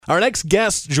Our next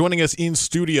guest joining us in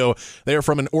studio, they are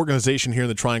from an organization here in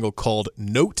the Triangle called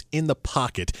Note in the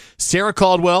Pocket. Sarah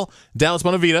Caldwell, Dallas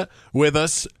Bonavita with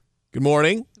us. Good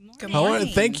morning. Good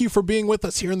morning. Thank you for being with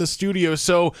us here in the studio.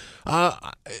 So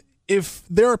if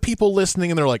there are people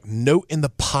listening and they're like, Note in the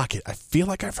Pocket, I feel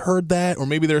like I've heard that. Or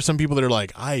maybe there are some people that are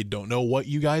like, I don't know what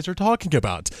you guys are talking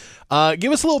about.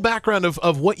 Give us a little background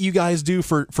of what you guys do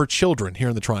for children here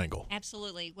in the Triangle.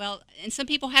 Absolutely. Well, and some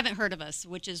people haven't heard of us,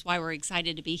 which is why we're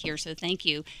excited to be here, so thank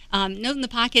you. Note in the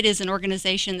Pocket is an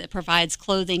organization that provides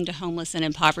clothing to homeless and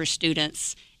impoverished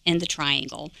students in the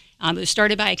Triangle. It was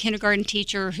started by a kindergarten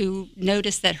teacher who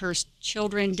noticed that her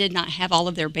children did not have all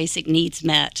of their basic needs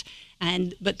met.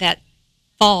 But that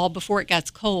fall, before it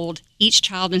got cold, each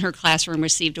child in her classroom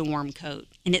received a warm coat.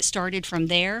 And it started from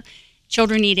there.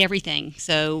 Children need everything.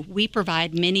 So we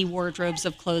provide many wardrobes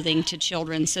of clothing to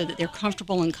children so that they're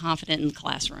comfortable and confident in the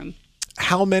classroom.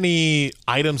 How many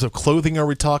items of clothing are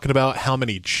we talking about? How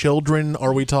many children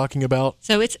are we talking about?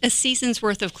 So it's a season's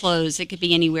worth of clothes. It could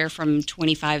be anywhere from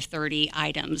 25, 30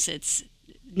 items. It's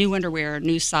new underwear,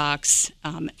 new socks,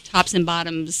 tops and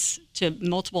bottoms to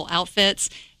multiple outfits,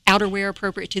 outerwear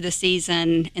appropriate to the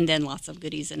season, and then lots of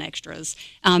goodies and extras.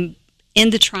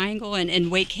 In the Triangle and in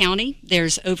Wake County,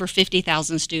 there's over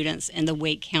 50,000 students in the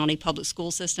Wake County public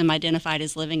school system identified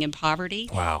as living in poverty.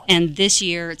 Wow. And this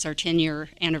year, it's our 10-year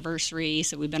anniversary,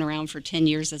 so we've been around for 10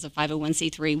 years as a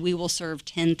 501c3. We will serve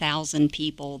 10,000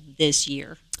 people this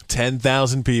year.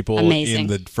 10,000 people Amazing. In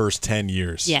the first 10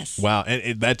 years. Yes. Wow.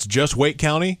 And that's just Wake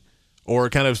County?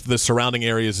 Or kind of the surrounding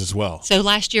areas as well? So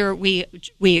last year we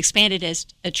expanded as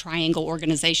a Triangle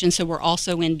organization, so we're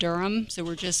also in Durham. So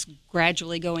we're just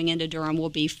gradually going into Durham. We'll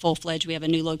be full-fledged. We have a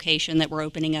new location that we're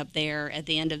opening up there at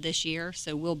the end of this year.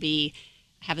 So we'll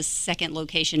have a second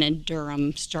location in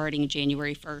Durham starting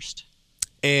January 1st.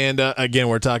 And again,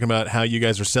 we're talking about how you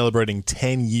guys are celebrating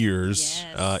 10 years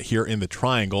Yes. here in the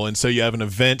Triangle. And so you have an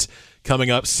event coming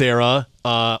up, Sarah,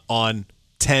 on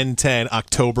 10/10,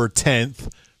 October 10th.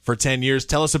 For 10 years.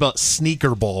 Tell us about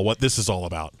Sneaker Ball, what this is all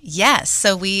about. Yes,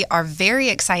 so we are very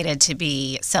excited to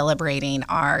be celebrating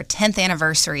our 10th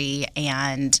anniversary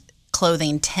and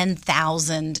clothing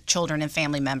 10,000 children and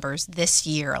family members this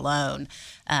year alone.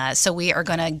 So we are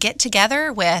going to get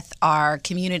together with our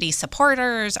community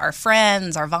supporters, our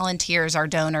friends, our volunteers, our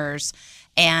donors,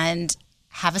 and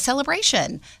have a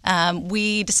celebration.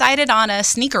 We decided on a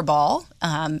sneaker ball,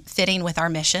 fitting with our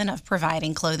mission of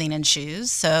providing clothing and shoes.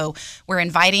 So we're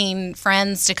inviting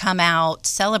friends to come out,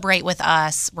 celebrate with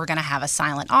us. We're going to have a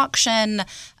silent auction,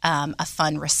 a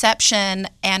fun reception,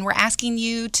 and we're asking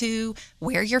you to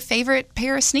wear your favorite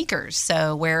pair of sneakers.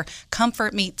 So where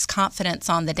comfort meets confidence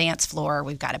on the dance floor,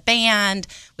 we've got a band,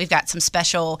 we've got some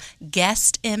special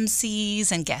guest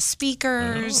MCs and guest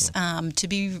speakers to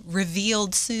be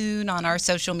revealed soon on our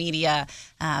social media.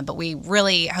 But we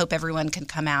really hope everyone can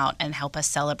come out and help us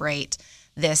celebrate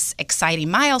this exciting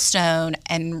milestone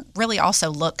and really also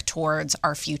look towards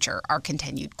our future, our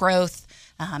continued growth.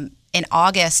 In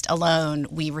August alone,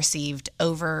 we received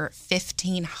over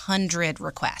 1,500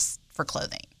 requests for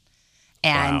clothing.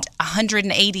 And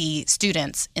 180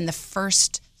 students in the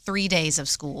first 3 days of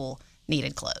school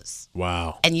needed clothes.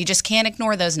 Wow. And you just can't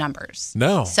ignore those numbers.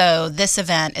 No. So this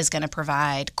event is going to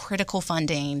provide critical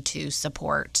funding to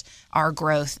support our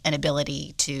growth and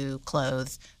ability to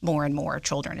clothe more and more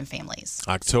children and families.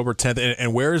 October 10th.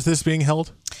 And where is this being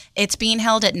held? It's being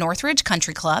held at Northridge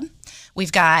Country Club.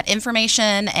 We've got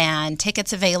information and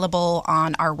tickets available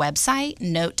on our website,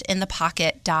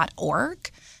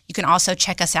 noteinthepocket.org. You can also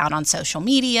check us out on social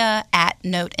media at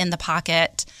Note in the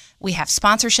Pocket. We have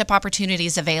sponsorship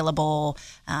opportunities available.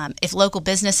 If local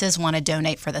businesses want to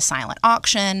donate for the silent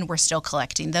auction, we're still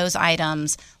collecting those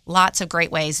items. Lots of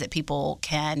great ways that people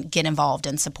can get involved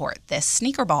and support this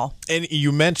sneaker ball. And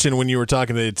you mentioned when you were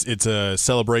talking that it's a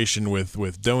celebration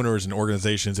with donors and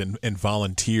organizations and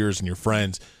volunteers and your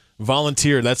friends.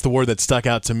 Volunteer, that's the word that stuck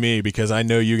out to me because I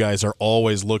know you guys are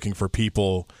always looking for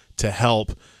people to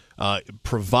help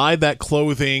provide that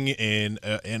clothing and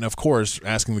of course,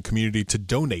 asking the community to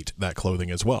donate that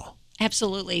clothing as well.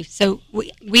 Absolutely. So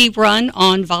we run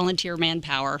on volunteer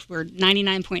manpower. We're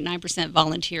 99.9%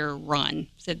 volunteer run.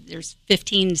 So there's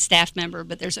 15 staff members,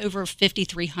 but there's over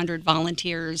 5,300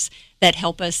 volunteers that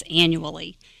help us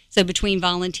annually. So between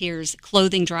volunteers,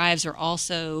 clothing drives are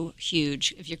also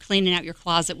huge. If you're cleaning out your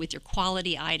closet with your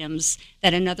quality items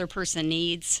that another person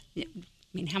needs,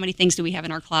 I mean, how many things do we have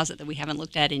in our closet that we haven't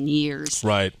looked at in years?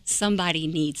 Right. Somebody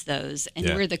needs those, and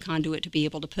we're the conduit to be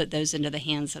able to put those into the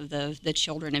hands of the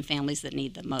children and families that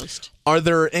need them most. Are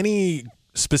there any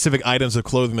specific items of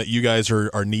clothing that you guys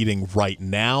are needing right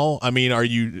now? I mean, are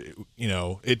you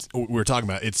we're talking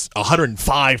about it's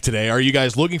 105 today. Are you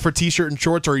guys looking for t-shirt and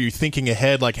shorts, or are you thinking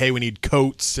ahead like, hey, we need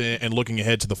coats and looking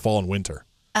ahead to the fall and winter?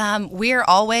 We're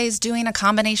always doing a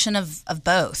combination of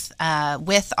both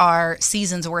with our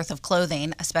season's worth of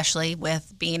clothing, especially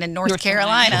with being in North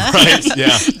Carolina. Right,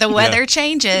 yeah. The weather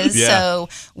changes, Yeah. so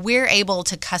we're able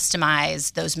to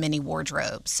customize those mini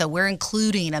wardrobes. So we're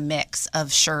including a mix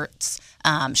of shirts,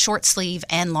 short sleeve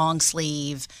and long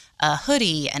sleeve, a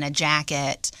hoodie and a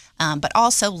jacket, but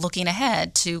also looking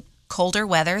ahead to colder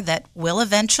weather that will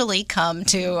eventually come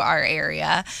to our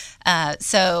area.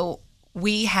 So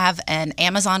we have an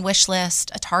Amazon wish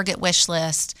list, a Target wish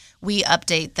list. We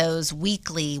update those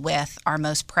weekly with our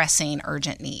most pressing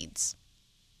urgent needs.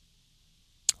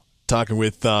 Talking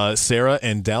with Sarah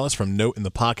and Dallas from Note in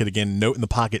the Pocket. Again,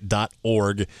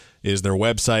 noteinthepocket.org is their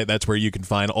website. That's where you can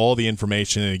find all the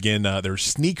information. And again, their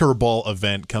Sneaker Ball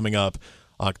event coming up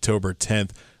October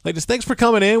 10th. Ladies, thanks for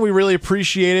coming in. We really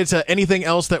appreciate it. Anything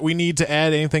else that we need to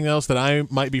add? Anything else that I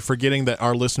might be forgetting that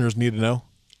our listeners need to know?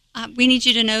 We need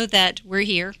you to know that we're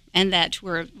here and that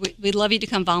we'd love you to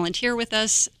come volunteer with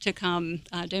us, to come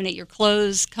donate your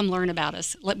clothes, come learn about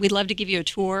us. We'd love to give you a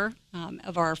tour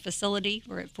of our facility.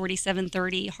 We're at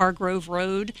 4730 Hargrove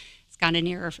Road. It's kind of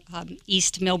near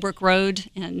East Millbrook Road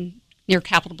and near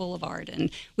Capitol Boulevard.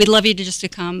 And we'd love you to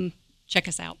come check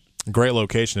us out. Great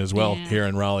location as well here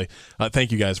in Raleigh.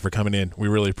 Thank you guys for coming in. We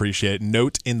really appreciate it.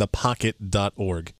 Noteinthepocket.org.